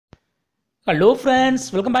Hello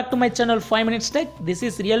friends, welcome back to my channel 5 Minutes Tech. This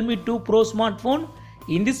is RealMe 2 Pro smartphone.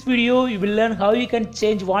 In this video, you will learn how you can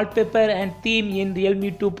change wallpaper and theme in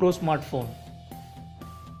RealMe 2 Pro smartphone.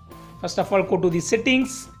 First of all, go to the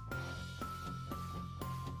settings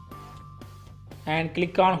and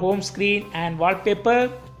click on home screen and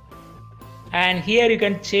wallpaper. And here you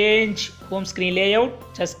can change home screen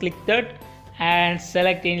layout. Just click that and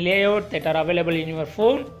select any layout that are available in your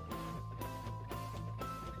phone.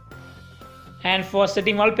 And for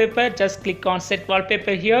setting wallpaper, just click on set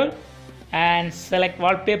wallpaper here and select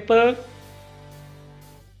wallpaper.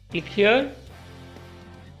 Click here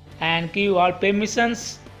and give all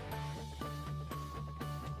permissions.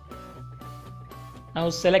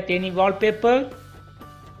 Now select any wallpaper,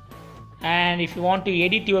 and if you want to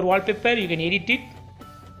edit your wallpaper, you can edit it.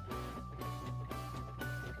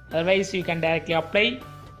 Otherwise, you can directly apply.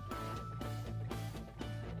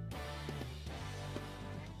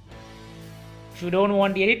 If you don't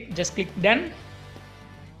want to edit, just click done.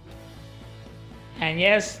 And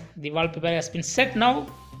yes, the wallpaper has been set now.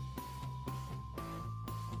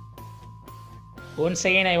 Once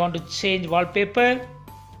again, I want to change wallpaper.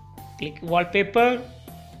 Click wallpaper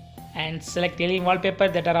and select any wallpaper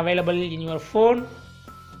that are available in your phone.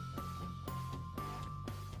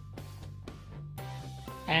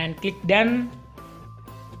 And click done.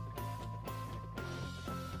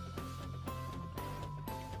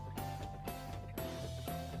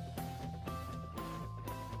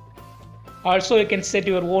 Also, you can set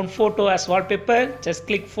your own photo as wallpaper. Just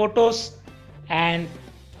click photos and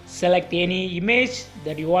select any image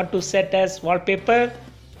that you want to set as wallpaper.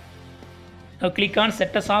 Now click on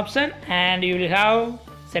set as option and you will have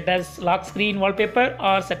set as lock screen wallpaper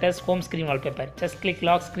or set as home screen wallpaper. Just click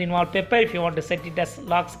lock screen wallpaper if you want to set it as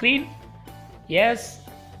lock screen. Yes,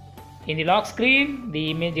 in the lock screen the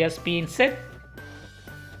image has been set.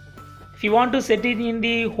 If you want to set it in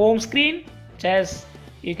the home screen, just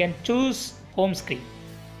you can choose home screen.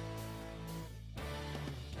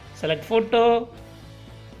 Select photo,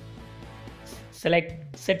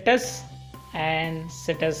 select set as and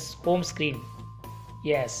set as home screen.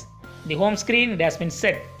 Yes, the home screen has been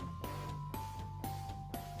set.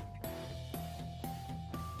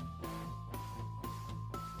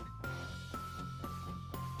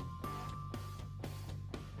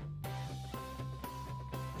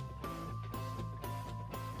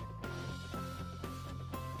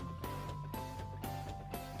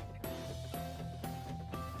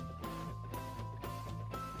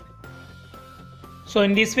 So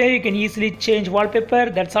in this way you can easily change wallpaper.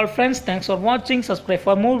 That's all friends. Thanks for watching. Subscribe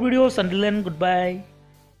for more videos. Until then, goodbye.